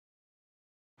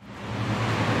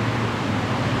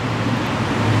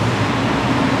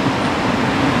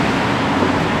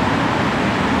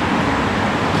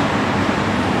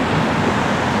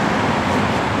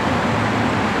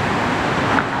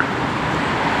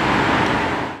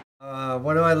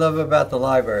What do I love about the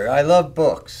library? I love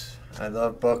books. I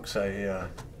love books. I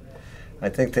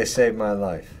think they saved my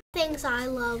life. Things I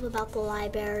love about the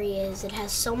library is it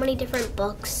has so many different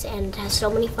books and it has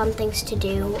so many fun things to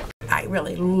do. I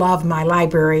really love my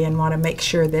library and want to make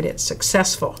sure that it's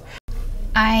successful.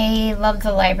 I love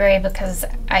the library because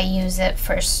I use it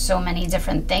for so many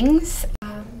different things.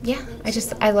 I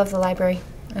love the library.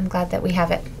 I'm glad that we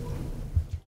have it.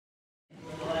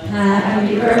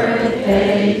 Happy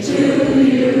birthday to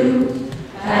you.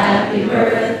 Happy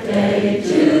birthday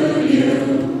to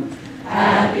you.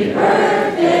 Happy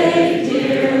birthday,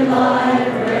 dear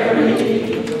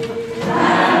library.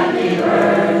 Happy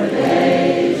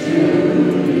birthday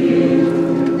to you.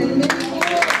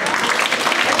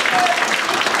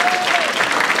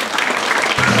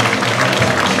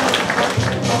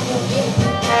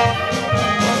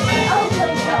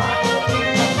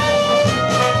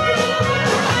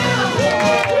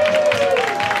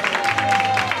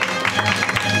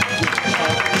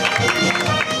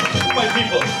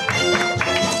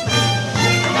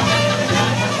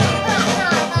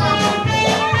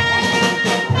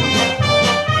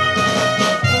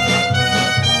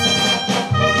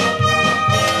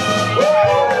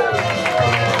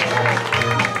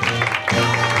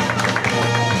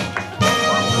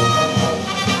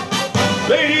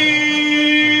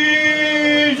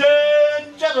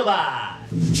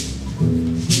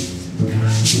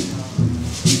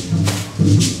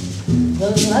 The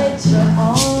lights are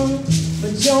on,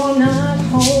 but you're not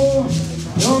home.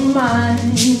 Your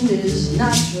mind is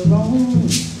not your own.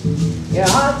 Your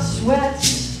heart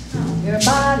sweats, your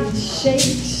body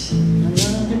shakes.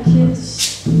 Another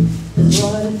kiss is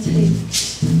what it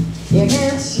takes. You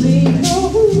can't sleep,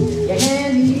 no, you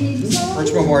can't eat.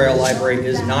 Brooks Memorial Library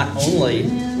is not only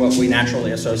what we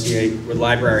naturally associate with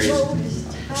libraries, a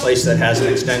place that has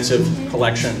an extensive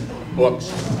collection of books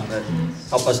that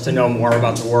help us to know more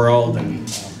about the world and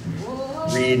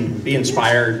read and be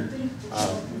inspired,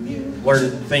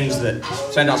 learn things that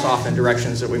send us off in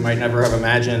directions that we might never have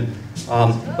imagined.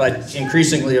 But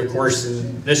increasingly, of course,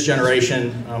 in this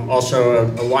generation, also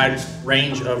a wide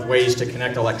range of ways to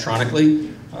connect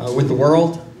electronically with the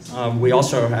world. We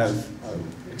also have an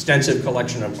extensive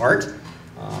collection of art,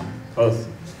 both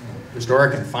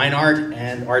historic and fine art,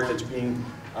 and art that's being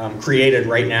created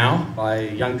right now by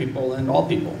young people and all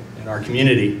people in our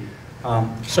community.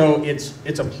 So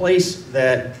it's a place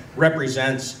that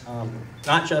represents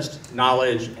not just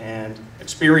knowledge and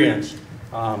experience,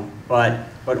 but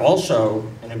also,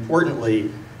 and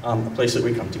importantly, a place that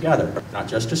we come together, not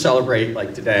just to celebrate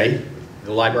like today,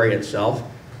 the library itself,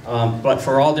 but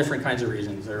for all different kinds of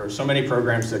reasons. There are so many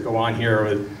programs that go on here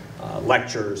with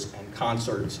lectures and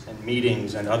concerts and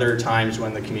meetings and other times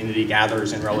when the community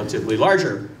gathers in relatively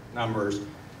larger numbers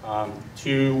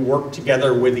to work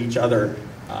together with each other,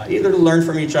 either to learn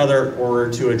from each other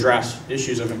or to address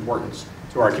issues of importance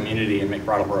to our community and make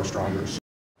Brattleboro stronger.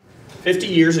 50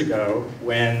 years ago,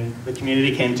 when the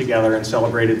community came together and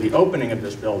celebrated the opening of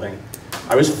this building,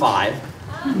 I was 5.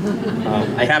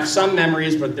 I have some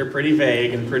memories, but they're pretty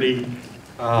vague and pretty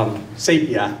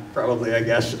sepia, probably, I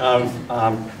guess, of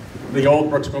the old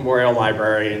Brooks Memorial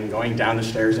Library and going down the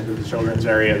stairs into the children's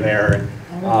area there.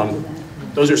 And,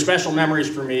 those are special memories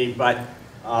for me, but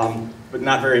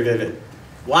not very vivid.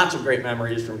 Lots of great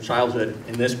memories from childhood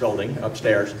in this building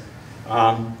upstairs.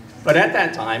 But at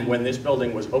that time, when this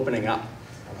building was opening up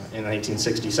in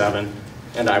 1967,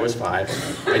 and I was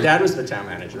 5, my dad was the town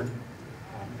manager,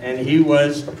 and he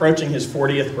was approaching his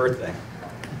 40th birthday.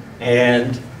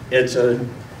 And it's a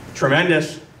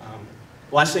tremendous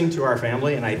blessing to our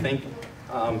family, and I think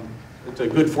it's a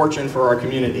good fortune for our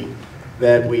community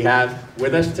that we have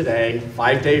with us today,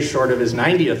 5 days short of his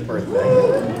 90th birthday,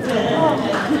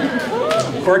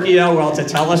 Corky Elwell, to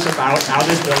tell us about how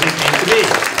this building came to be.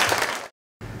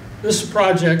 This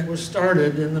project was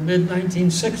started in the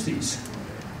mid-1960s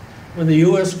when the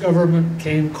U.S. government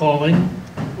came calling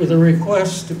with a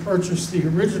request to purchase the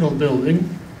original building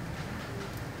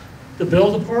to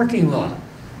build a parking lot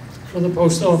for the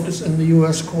post office and the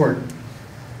U.S. court.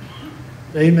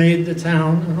 They made the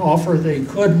town an offer they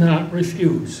could not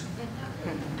refuse.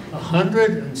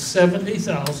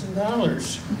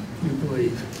 $170,000, you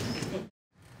believe.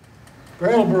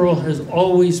 Brattleboro has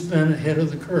always been ahead of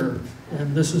the curve,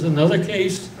 and this is another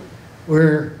case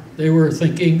where they were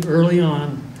thinking early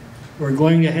on, we're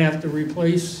going to have to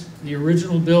replace the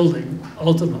original building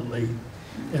ultimately,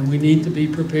 and we need to be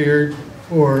prepared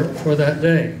for that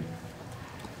day.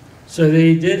 So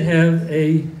they did have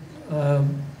a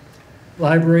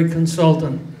library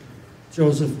consultant,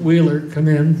 Joseph Wheeler, come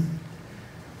in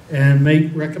and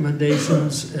make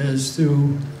recommendations as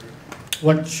to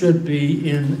what should be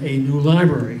in a new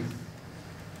library.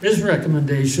 His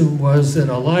recommendation was that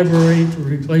a library to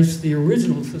replace the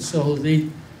original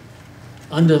facility,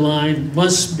 underlined,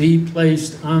 must be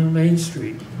placed on Main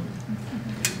Street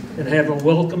and have a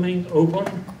welcoming,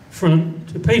 open front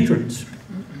to patrons.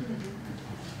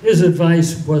 His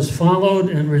advice was followed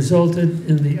and resulted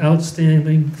in the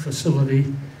outstanding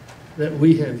facility that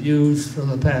we have used for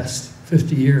the past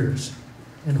 50 years,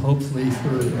 and hopefully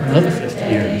for another 50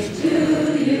 years.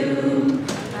 To you,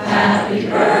 happy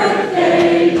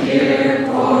birthday, dear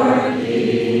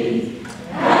Corky.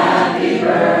 Happy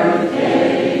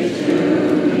birthday to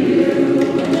you.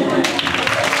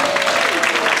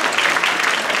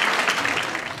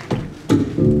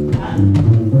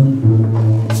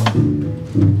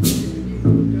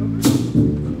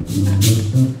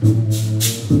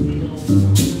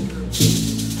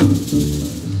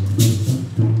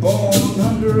 Born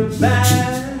under a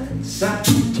bad sign,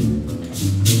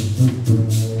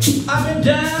 I've been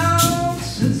down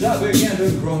since I began to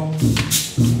grow.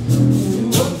 It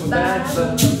wasn't for bad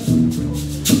luck,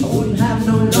 I wouldn't have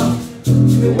no luck.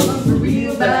 If it wasn't for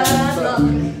real bad luck, I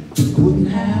wouldn't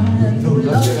have no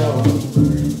luck at all.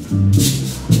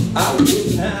 I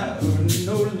wouldn't have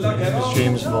no luck at all. My name is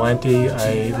James Valenti.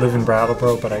 I live in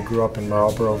Brattleboro, but I grew up in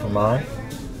Marlborough, Vermont.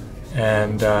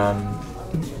 And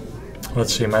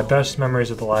let's see, my best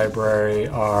memories of the library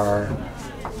are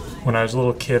when I was a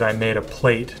little kid, I made a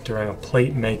plate during a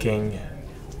plate making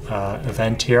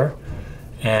event here,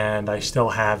 and I still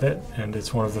have it, and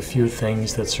it's one of the few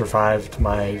things that survived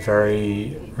my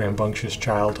very rambunctious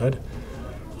childhood.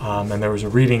 And there was a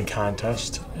reading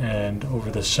contest, and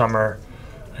over the summer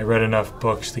I read enough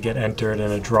books to get entered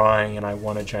in a drawing, and I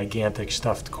won a gigantic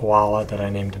stuffed koala that I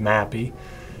named Mappy,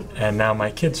 and now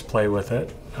my kids play with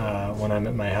it. When I'm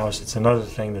at my house, it's another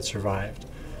thing that survived.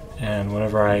 And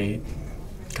whenever I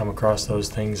come across those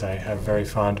things, I have very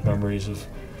fond memories of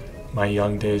my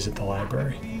young days at the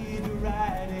library.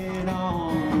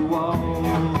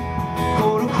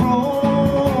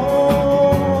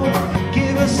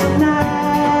 Give us some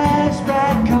nice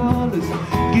bright colors,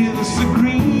 give us the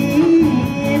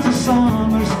greens of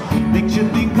summers, makes you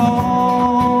think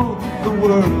all the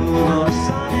world on a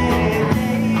sunny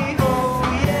day. Oh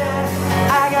yeah,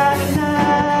 I got a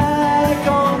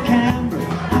Nikon camera,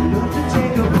 I love to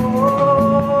take a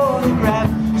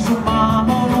photograph, so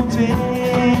mama don't take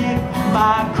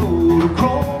my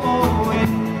Kodachrome away.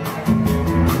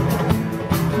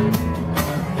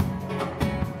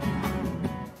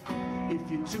 If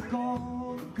you took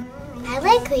all the girls, I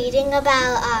like reading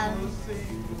about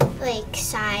like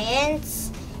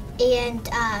science and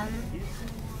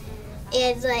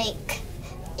like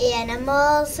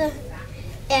animals,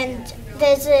 and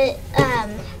there's a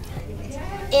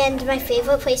and my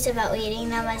favorite place about reading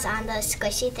them is on those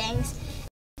squishy things.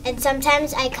 And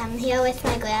sometimes I come here with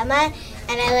my grandma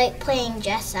and I like playing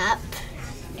dress up.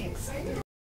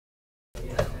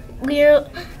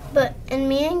 And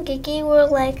me and Gigi were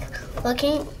like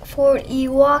looking for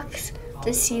Ewoks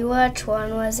to see which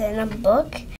one was in a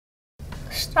book.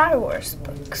 Star Wars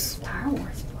books. Star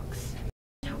Wars books.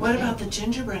 What about the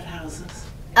gingerbread houses?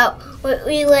 Oh,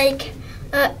 we like,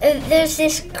 there's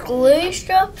this glue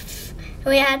strip.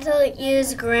 We had to like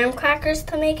use graham crackers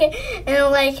to make it,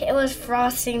 and like it was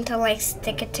frosting to like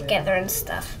stick it together and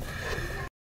stuff.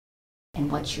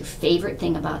 And what's your favorite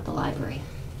thing about the library?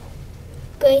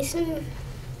 Grayson,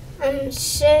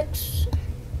 6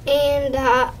 and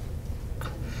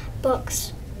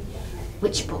books.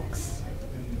 Which books?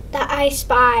 The I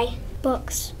Spy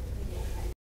books.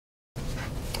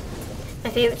 My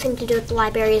favorite thing to do at the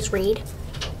library is read.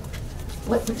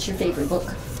 What's your favorite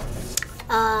book?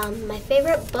 My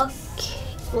favorite book,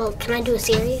 well, can I do a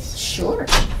series? Sure.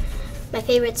 My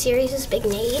favorite series is Big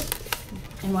Nate.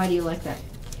 And why do you like that?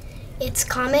 It's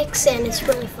comics and it's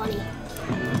really funny.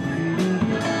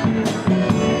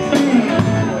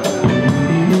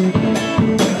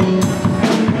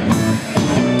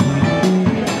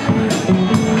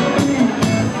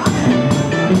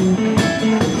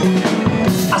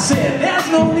 I said there's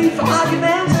no need for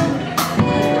arguments,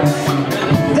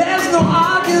 there's no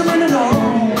argument at all.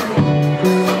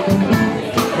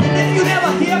 And if you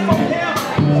never hear from him,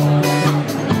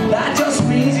 that just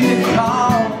means you didn't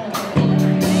call.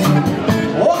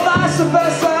 Or vice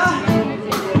versa,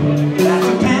 that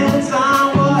depends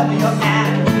on what you're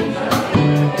at.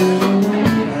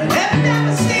 And if you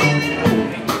never seen it,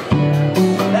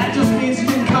 that just means you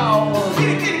didn't call.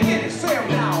 Get it, say it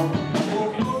now.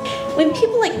 When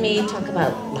people like me talk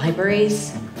about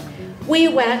libraries, we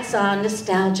wax on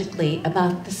nostalgically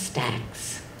about the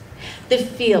stacks, the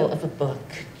feel of a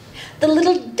book, The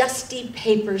little dusty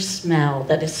paper smell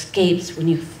that escapes when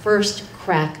you first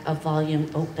crack a volume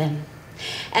open,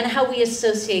 and how we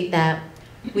associate that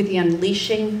with the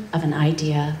unleashing of an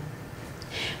idea.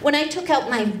 When I took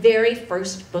out my very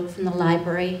first book from the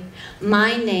library,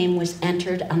 my name was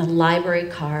entered on a library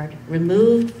card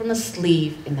removed from a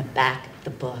sleeve in the back of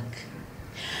the book.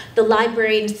 The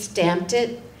librarian stamped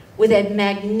it with a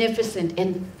magnificent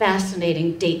and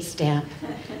fascinating date stamp,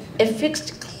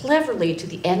 affixed cleverly to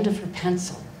the end of her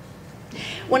pencil.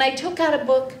 When I took out a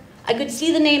book, I could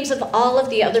see the names of all of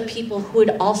the other people who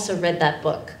had also read that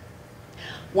book.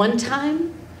 One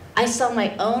time, I saw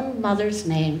my own mother's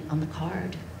name on the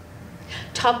card.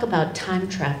 Talk about time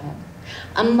travel.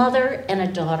 A mother and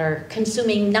a daughter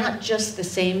consuming not just the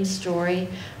same story,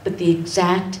 but the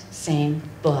exact same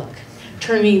book,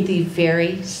 turning the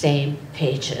very same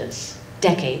pages,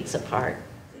 decades apart.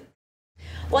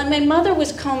 While my mother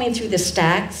was combing through the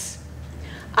stacks,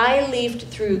 I leafed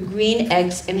through Green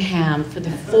Eggs and Ham for the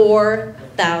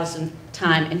 4,000th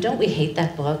time. And don't we hate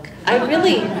that book? I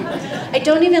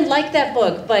don't even like that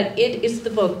book, but it is the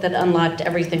book that unlocked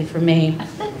everything for me.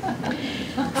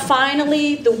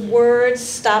 Finally, the words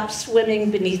stopped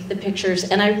swimming beneath the pictures,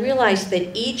 and I realized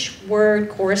that each word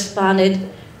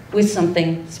corresponded with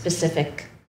something specific.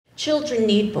 Children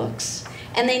need books,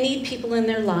 and they need people in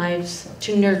their lives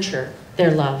to nurture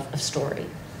their love of story.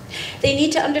 They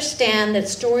need to understand that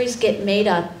stories get made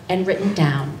up and written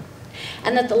down,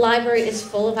 and that the library is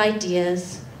full of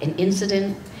ideas and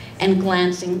incident and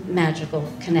glancing magical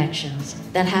connections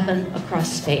that happen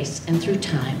across space and through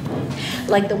time,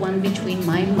 like the one between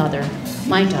my mother,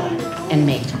 my daughter, and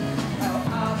me.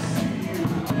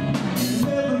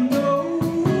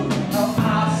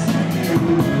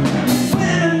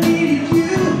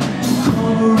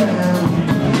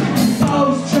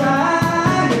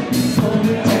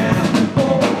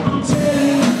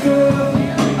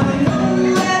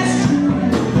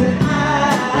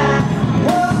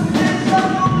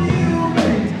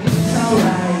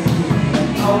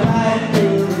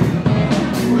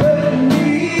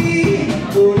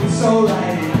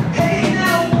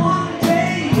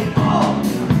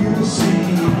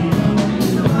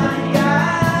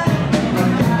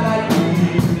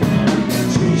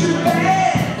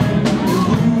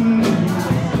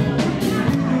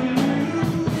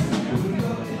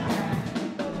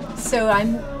 So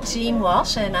I'm Jean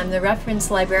Walsh, and I'm the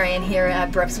reference librarian here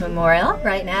at Brooks Memorial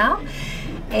right now.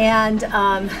 And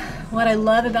what I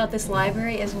love about this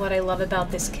library is what I love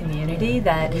about this community,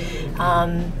 that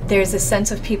there's a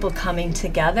sense of people coming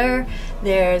together.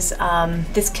 There's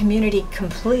this community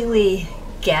completely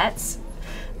gets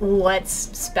what's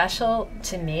special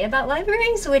to me about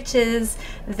libraries, which is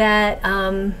that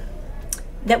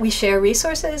that we share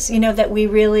resources, you know, that we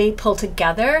really pull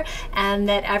together, and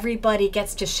that everybody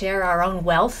gets to share our own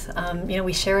wealth. You know,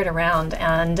 we share it around,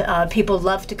 and people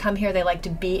love to come here. They like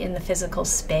to be in the physical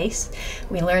space.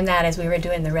 We learned that as we were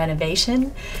doing the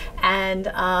renovation,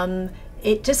 and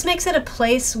it just makes it a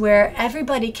place where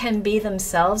everybody can be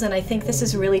themselves. And I think this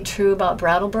is really true about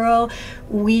Brattleboro.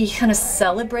 We kind of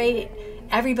celebrate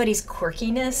everybody's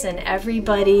quirkiness and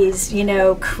everybody's, you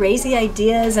know, crazy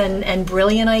ideas and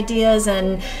brilliant ideas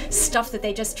and stuff that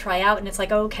they just try out, and it's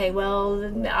like, okay, well,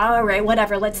 all right,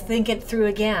 whatever, let's think it through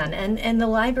again. And the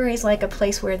library is like a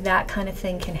place where that kind of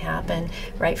thing can happen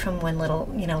right from when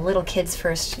little kids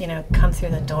first, you know, come through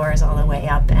the doors all the way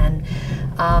up. And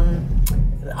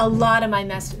a lot of my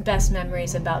best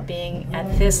memories about being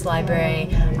at this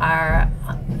library are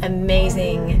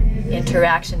amazing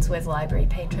interactions with library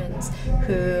patrons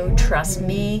who trust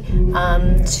me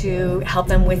to help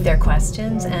them with their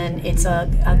questions. And it's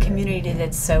a community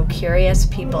that's so curious.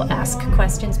 People ask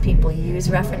questions, people use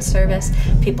reference service,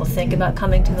 people think about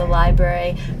coming to the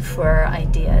library for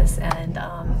ideas. And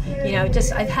you know,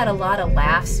 just I've had a lot of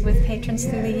laughs with patrons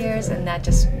through the years, and that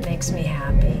just makes me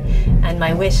happy. And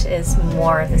my wish is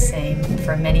more of the same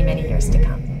for many, many years to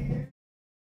come.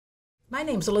 My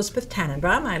name's Elizabeth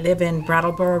Tannenbaum. I live in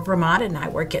Brattleboro, Vermont, and I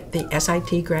work at the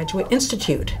SIT Graduate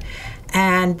Institute.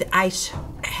 And I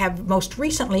have most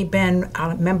recently been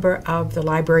a member of the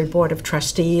Library Board of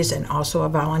Trustees and also a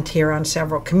volunteer on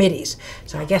several committees.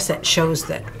 So I guess that shows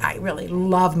that I really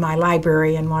love my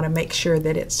library and want to make sure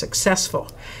that it's successful.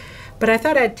 But I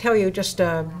thought I'd tell you just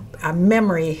a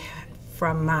memory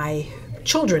from my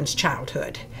children's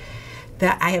childhood.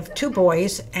 that I have 2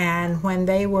 boys, and when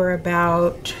they were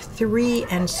about 3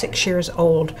 and 6 years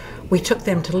old, we took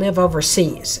them to live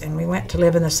overseas, and we went to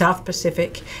live in the South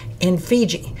Pacific in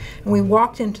Fiji. And we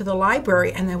walked into the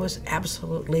library, and there was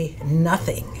absolutely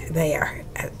nothing there,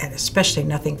 and especially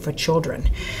nothing for children.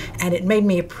 And it made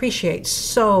me appreciate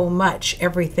so much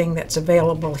everything that's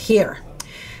available here.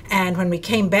 And when we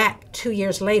came back 2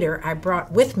 years later, I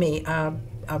brought with me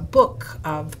a book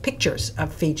of pictures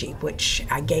of Fiji, which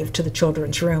I gave to the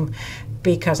children's room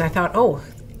because I thought, oh,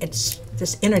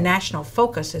 this international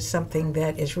focus is something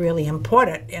that is really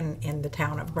important in the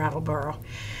town of Brattleboro.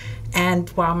 And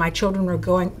while my children were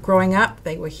growing up,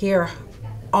 they were here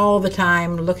all the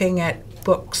time looking at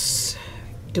books,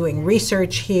 doing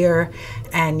research here,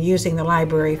 and using the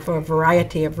library for a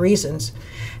variety of reasons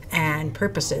and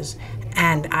purposes.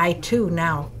 And I too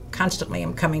now constantly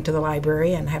am coming to the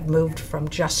library and have moved from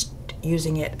just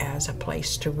using it as a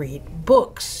place to read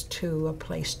books to a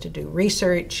place to do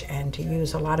research and to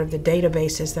use a lot of the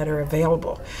databases that are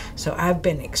available. So I've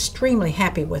been extremely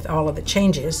happy with all of the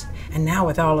changes, and now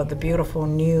with all of the beautiful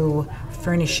new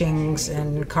furnishings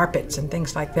and carpets and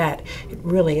things like that, it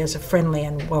really is a friendly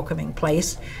and welcoming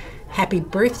place. Happy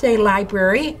birthday,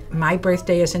 library. My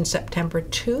birthday is in September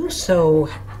too, so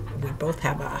we both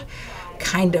have a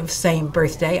kind of same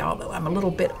birthday, although I'm a little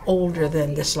bit older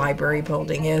than this library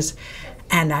building is,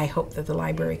 and I hope that the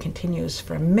library continues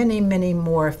for many, many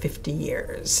more 50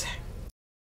 years.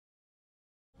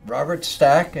 Robert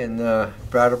Stack in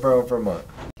Brattleboro, Vermont.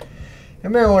 I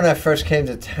remember when I first came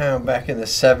to town back in the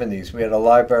 70s, we had a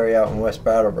library out in West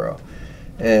Brattleboro,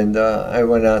 and I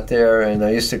went out there, and I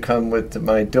used to come with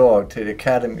my dog to the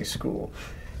academy school,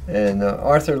 and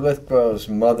Arthur Lithgow's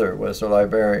mother was a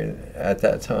librarian at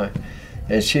that time.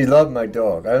 And she loved my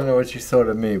dog. I don't know what she thought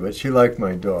of me, but she liked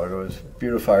my dog. It was a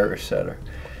beautiful Irish setter.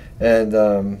 And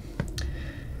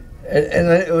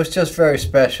it was just very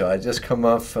special. I just got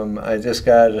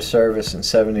out of service in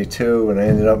 72, and I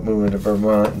ended up moving to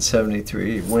Vermont in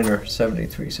 73, winter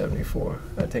 73, 74,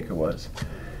 I think it was.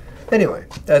 Anyway,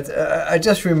 I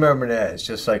just remember that. It's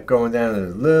just like going down to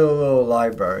the little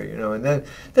library, you know, and then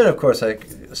of course I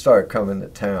started coming to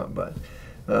town, but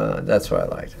that's what I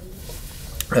liked.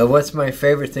 What's my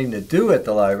favorite thing to do at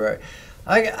the library?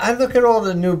 I look at all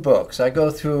the new books. I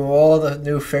go through all the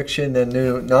new fiction and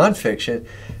new nonfiction.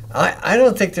 I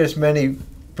don't think there's many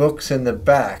books in the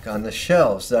back on the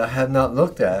shelves that I have not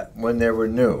looked at when they were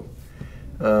new.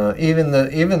 Even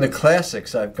the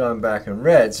classics I've gone back and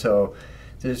read, so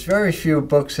there's very few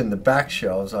books in the back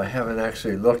shelves I haven't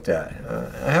actually looked at.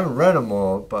 I haven't read them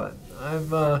all, but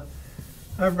I've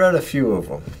read a few of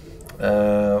them.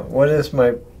 What is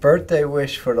my birthday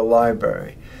wish for the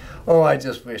library? Oh, I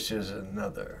just wish there's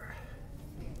another.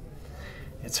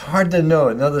 It's hard to know,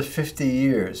 another 50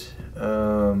 years.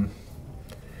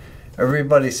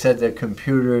 Everybody said that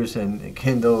computers and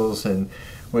Kindles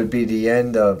would be the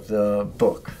end of the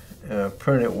book,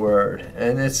 printed word,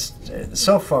 and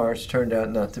so far it's turned out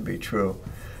not to be true.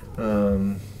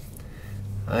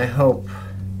 I hope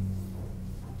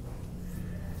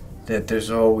that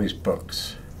there's always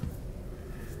books.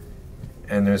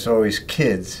 And there's always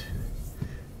kids,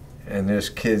 and there's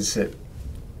kids that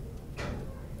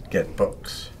get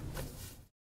books.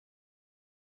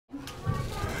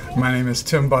 My name is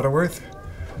Tim Butterworth.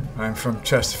 I'm from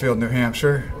Chesterfield, New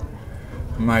Hampshire.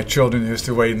 My children used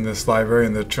to wait in this library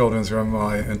in the children's room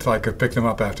until I could pick them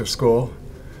up after school.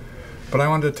 But I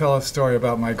wanted to tell a story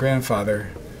about my grandfather.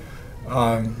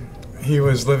 He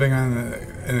was living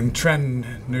in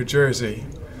Trenton, New Jersey,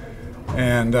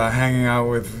 and hanging out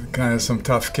with kind of some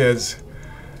tough kids.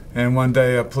 And one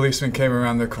day a policeman came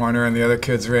around the corner and the other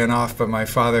kids ran off, but my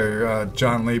father,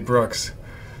 John Lee Brooks,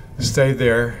 stayed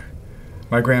there.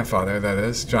 My grandfather, that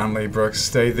is, John Lee Brooks,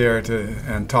 stayed there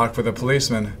and talked with the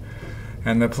policeman.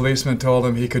 And the policeman told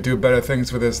him he could do better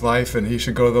things with his life and he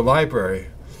should go to the library.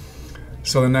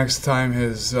 So the next time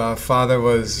his father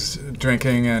was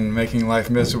drinking and making life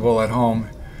miserable at home,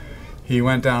 he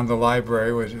went down to the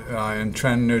library in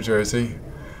Trenton, New Jersey,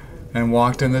 and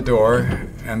walked in the door,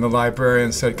 and the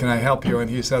librarian said, "Can I help you?" And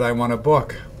he said, "I want a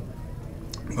book."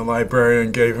 The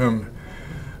librarian gave him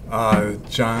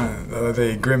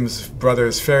the Grimm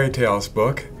Brothers Fairy Tales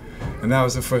book, and that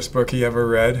was the first book he ever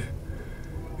read.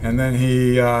 And then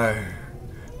he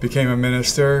became a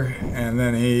minister, and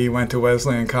then he went to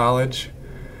Wesleyan College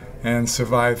and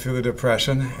survived through the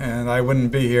Depression, and I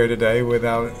wouldn't be here today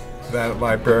without that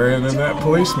librarian and that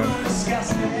policeman. I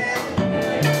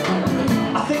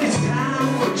think it's time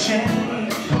for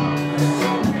change.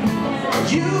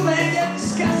 You may get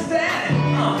disgusted.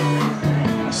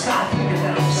 Stop thinking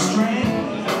that I'm strange.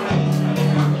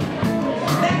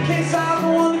 In that case, I'll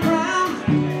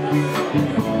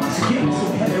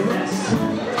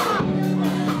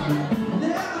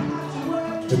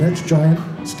The next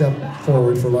giant step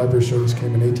forward for library service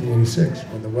came in 1886,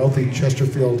 when the wealthy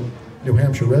Chesterfield, New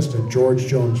Hampshire resident George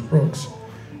Jones Brooks,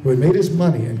 who had made his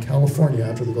money in California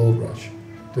after the gold rush,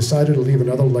 decided to leave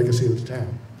another legacy to the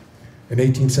town. In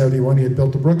 1871, he had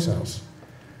built the Brooks House,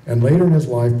 and later in his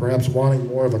life, perhaps wanting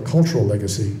more of a cultural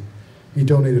legacy, he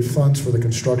donated funds for the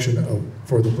construction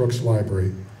for the Brooks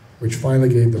Library, which finally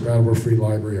gave the Brattleboro Free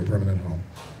Library a permanent home.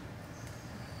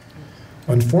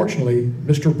 Unfortunately,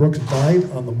 Mr. Brooks died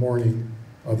on the morning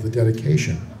of the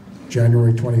dedication,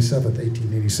 January 27,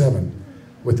 1887,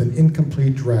 with an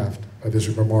incomplete draft of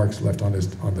his remarks left on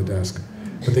the desk.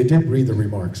 But they did read the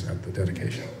remarks at the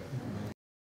dedication.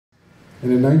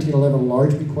 And in 1911, a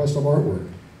large bequest of artwork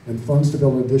and funds to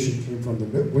build an addition came from the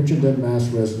Winchendon, Mass.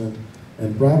 Resident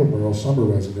and Brattleboro summer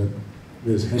resident,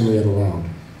 Ms. Henrietta Loud.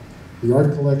 The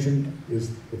art collection is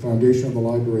the foundation of the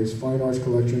library's fine arts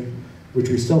collection, which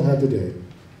we still have today.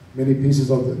 Many pieces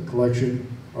of the collection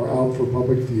are out for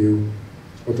public view,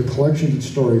 but the collection and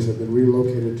stories have been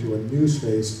relocated to a new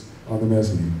space on the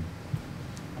mezzanine.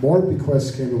 More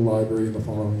bequests came to the library in the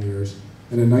following years,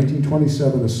 and in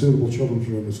 1927, a suitable children's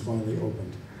room was finally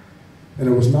opened. And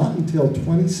it was not until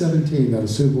 2017 that a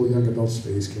suitable young adult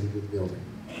space came to the building.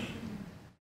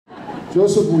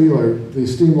 Joseph Wheeler, the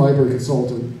esteemed library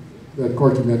consultant that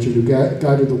Corky mentioned, who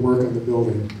guided the work on the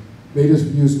building, made his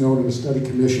views known in a study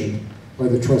commissioned by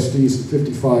the trustees in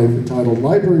 '55 entitled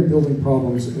Library Building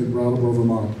Problems in Brattleboro,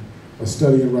 Vermont, a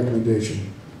study and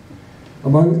recommendation.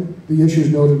 Among the issues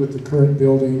noted with the current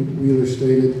building, Wheeler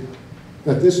stated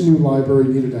that this new library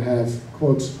needed to have,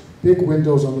 quotes, big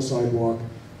windows on the sidewalk,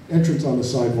 entrance on the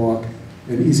sidewalk,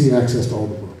 and easy access to all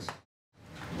the books.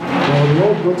 While the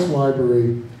old Brooks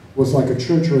Library was like a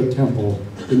church or a temple,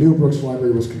 the new Brooks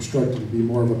Library was constructed to be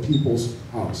more of a people's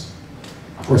house,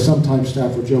 or sometimes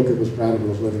staff would joke it was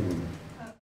Brattleboro's living room.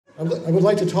 I would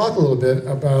like to talk a little bit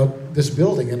about this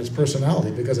building and its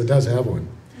personality, because it does have one.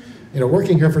 You know,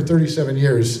 working here for 37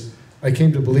 years, I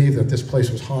came to believe that this place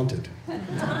was haunted.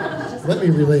 Let me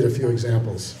relate a few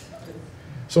examples.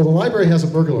 So the library has a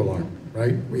burglar alarm,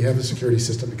 right? We have a security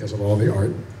system because of all the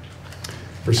art.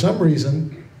 For some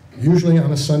reason, usually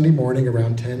on a Sunday morning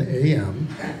around 10 a.m.,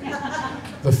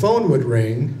 the phone would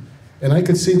ring, and I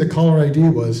could see the caller ID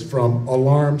was from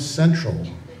Alarm Central.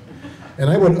 And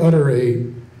I would utter a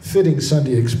fitting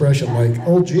Sunday expression like,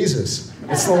 "Oh Jesus,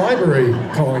 it's the library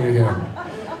calling again."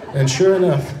 And sure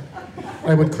enough,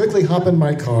 I would quickly hop in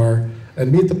my car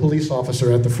and meet the police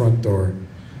officer at the front door.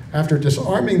 After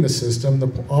disarming the system,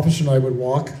 the officer and I would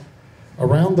walk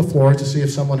around the floor to see if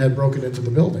someone had broken into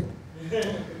the building.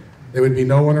 There would be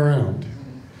no one around.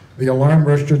 The alarm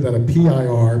registered that a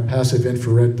PIR, passive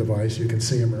infrared device, you can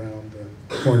see them around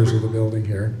the corners of the building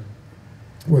here,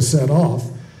 was set off,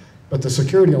 but the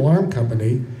security alarm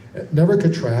company never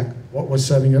could track what was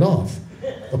setting it off.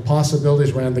 The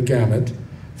possibilities ran the gamut,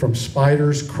 from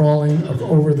spiders crawling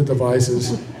over the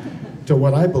devices to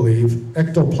what I believe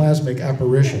ectoplasmic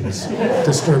apparitions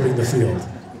disturbing the field.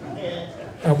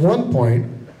 At one point,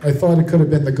 I thought it could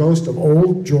have been the ghost of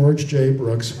old George J.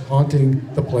 Brooks haunting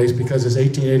the place because his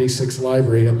 1886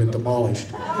 library had been demolished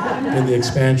in the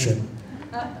expansion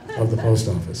of the post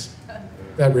office.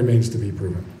 That remains to be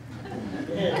proven.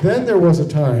 Then there was a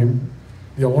time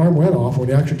the alarm went off when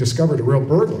we actually discovered a real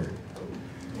burglar.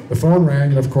 The phone rang,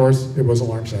 and of course, it was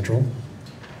Alarm Central.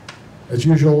 As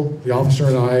usual, the officer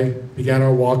and I began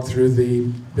our walk through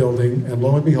the building, and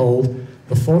lo and behold,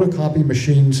 the photocopy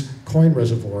machine's coin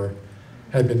reservoir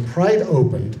had been pried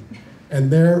open, and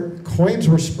there coins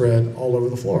were spread all over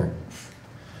the floor.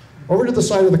 Over to the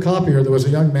side of the copier, there was a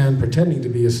young man pretending to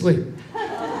be asleep.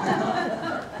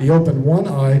 He opened one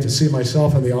eye to see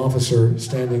myself and the officer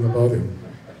standing above him.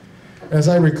 As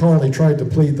I recall, he tried to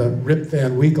plead the Rip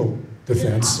Van Winkle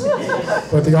defense,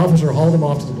 but the officer hauled him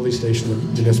off to the police station in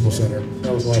the municipal center.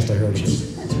 That was the last I heard of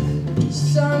him.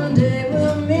 Someday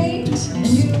we'll meet, and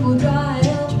you will dry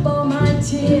up all my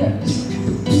tears,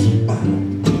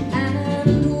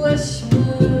 and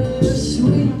whisper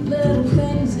sweet little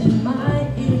things in my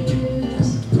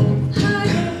ears. Hug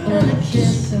and a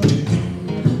kiss, and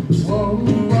whoa,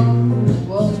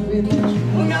 whoa,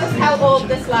 who knows how old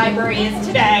this library is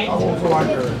today?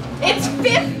 It's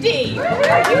 50! Are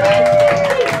you 50?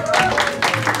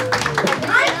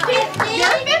 I'm 50!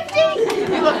 You're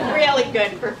 50? You look really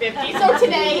good for 50. So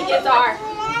today is our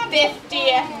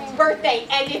 50th birthday,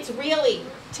 and it's really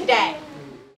today.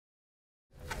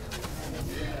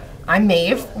 I'm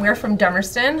Maeve. We're from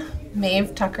Dummerston,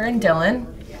 Maeve, Tucker, and Dylan.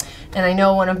 And I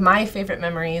know one of my favorite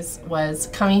memories was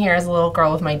coming here as a little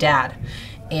girl with my dad.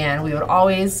 And we would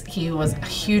always, he was a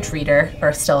huge reader,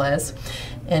 or still is,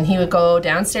 And he would go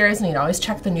downstairs and he'd always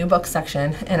check the new book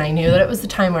section. And I knew that it was the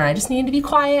time where I just needed to be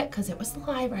quiet because it was the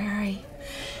library.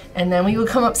 And then we would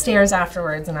come upstairs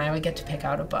afterwards and I would get to pick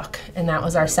out a book. And that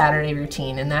was our Saturday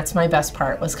routine. And that's my best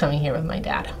part, was coming here with my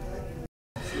dad.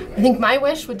 I think my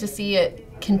wish would to see it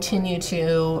continue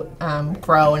to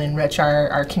grow and enrich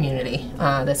our community.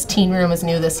 This teen room is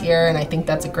new this year, and I think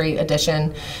that's a great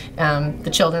addition. The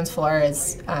children's floor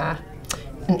is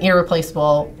an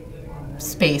irreplaceable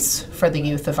space for the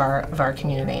youth of our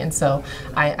community, and so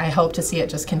I hope to see it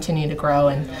just continue to grow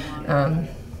and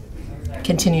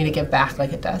continue to give back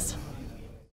like it does.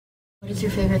 What is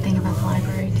your favorite thing about the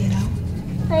library, do you know?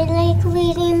 I like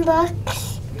reading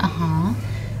books. Uh-huh.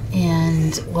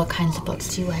 And what kinds of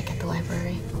books do you like at the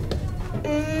library?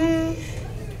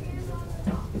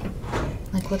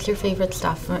 Like, what's your favorite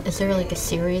stuff? Is there like a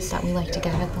series that we like to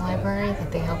get at the library that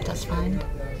they helped us find?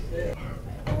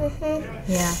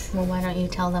 Yeah, well, why don't you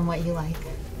tell them what you like?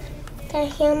 The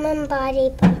human body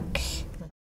books.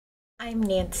 I'm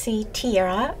Nancy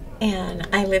Tiara, and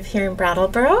I live here in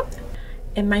Brattleboro.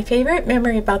 And my favorite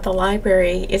memory about the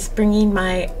library is bringing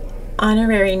my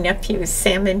honorary nephews,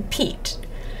 Sam and Pete,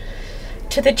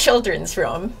 to the children's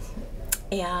room,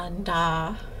 and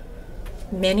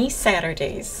many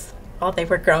Saturdays while they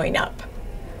were growing up.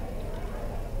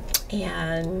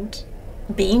 And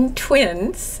being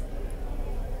twins,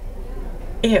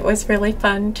 it was really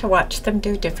fun to watch them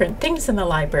do different things in the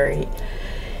library.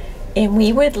 And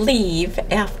we would leave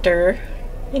after,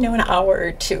 an hour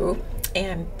or two,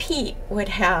 and Pete would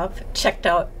have checked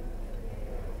out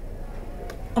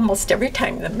almost every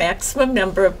time the maximum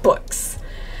number of books.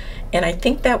 And I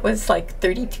think that was like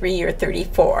 33 or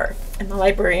 34. And the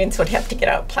librarians would have to get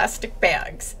out plastic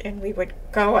bags, and we would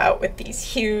go out with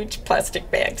these huge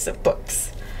plastic bags of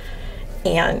books.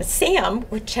 And Sam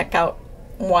would check out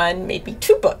 1, maybe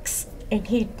 2 books, and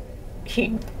he'd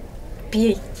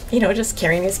be, just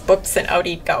carrying his books, and out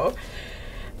he'd go.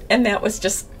 And that was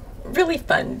just really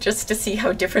fun, just to see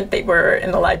how different they were.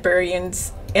 And the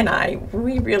librarians and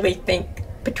we really think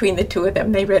between the two of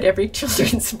them, they read every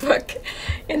children's book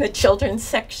in the children's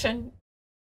section.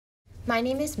 My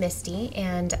name is Misty,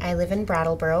 and I live in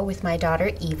Brattleboro with my daughter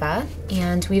Eva,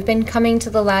 and we've been coming to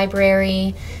the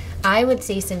library, I would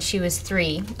say, since she was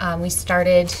 3. We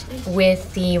started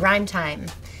with the rhyme time,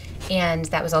 and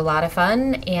that was a lot of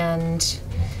fun, and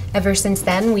ever since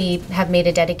then we have made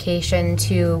a dedication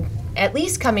to at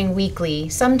least coming weekly,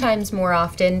 sometimes more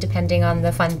often depending on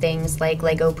the fun things like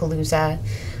Lego-Palooza.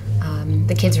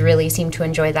 The kids really seem to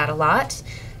enjoy that a lot.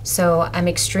 So I'm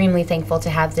extremely thankful to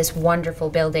have this wonderful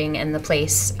building and the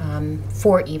place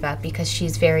for Eva, because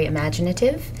she's very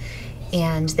imaginative,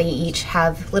 and they each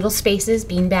have little spaces,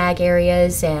 beanbag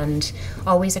areas, and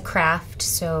always a craft.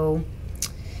 So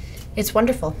it's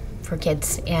wonderful for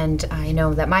kids, and I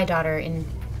know that my daughter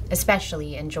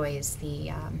especially enjoys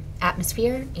the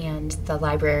atmosphere and the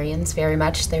librarians very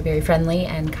much. They're very friendly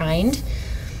and kind,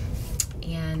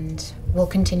 and we'll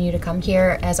continue to come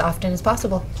here as often as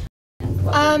possible.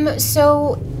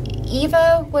 So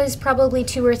Eva was probably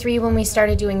 2 or 3 when we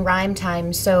started doing rhyme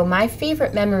time, so my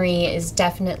favorite memory is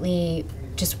definitely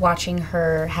just watching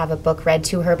her have a book read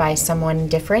to her by someone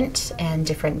different and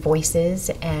different voices,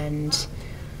 and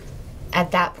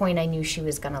at that point I knew she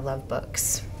was gonna love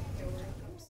books.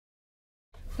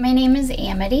 My name is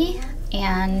Amity,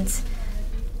 and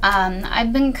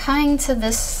I've been coming to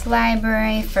this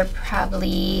library for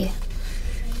probably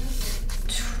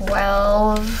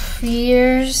 12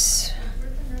 years.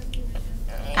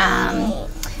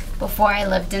 Before I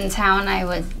lived in town, I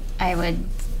would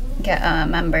get a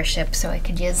membership so I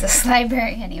could use this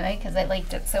library anyway, because I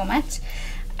liked it so much.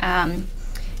 And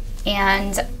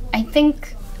I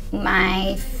think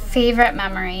my favorite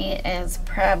memory is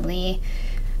probably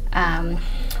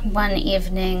one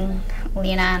evening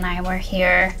Lena and I were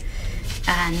here,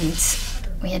 and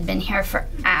we had been here for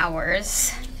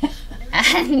hours.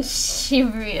 And she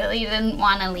really didn't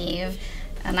want to leave,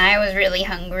 and I was really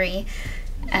hungry.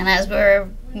 And as we were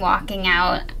walking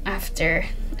out after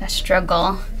a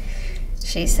struggle,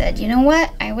 she said, "You know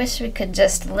what? I wish we could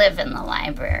just live in the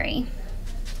library."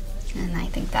 And I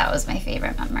think that was my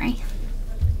favorite memory.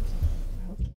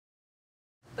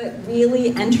 But really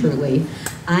and truly,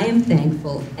 I am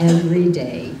thankful every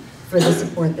day for the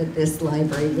support that this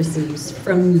library receives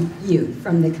from you,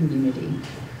 from the community,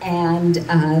 and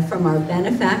from our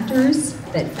benefactors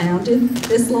that founded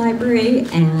this library,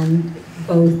 and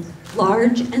both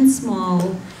large and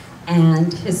small,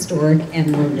 and historic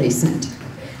and more recent.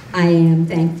 I am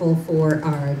thankful for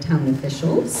our town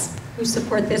officials who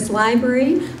support this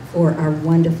library, for our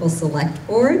wonderful select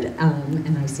board,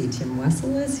 and I see Tim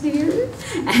Wessel is here,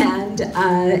 and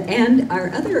our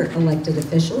other elected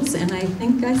officials, and I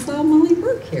think I saw Molly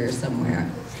Burke here somewhere.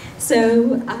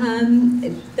 So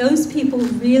those people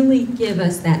really give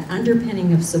us that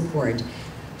underpinning of support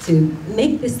to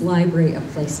make this library a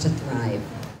place to thrive.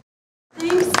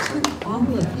 Thanks to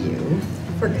all of you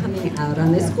for coming out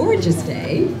on this gorgeous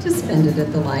day to spend it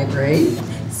at the library.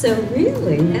 So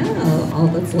really now all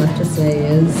that's left to say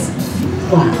is,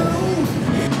 wow.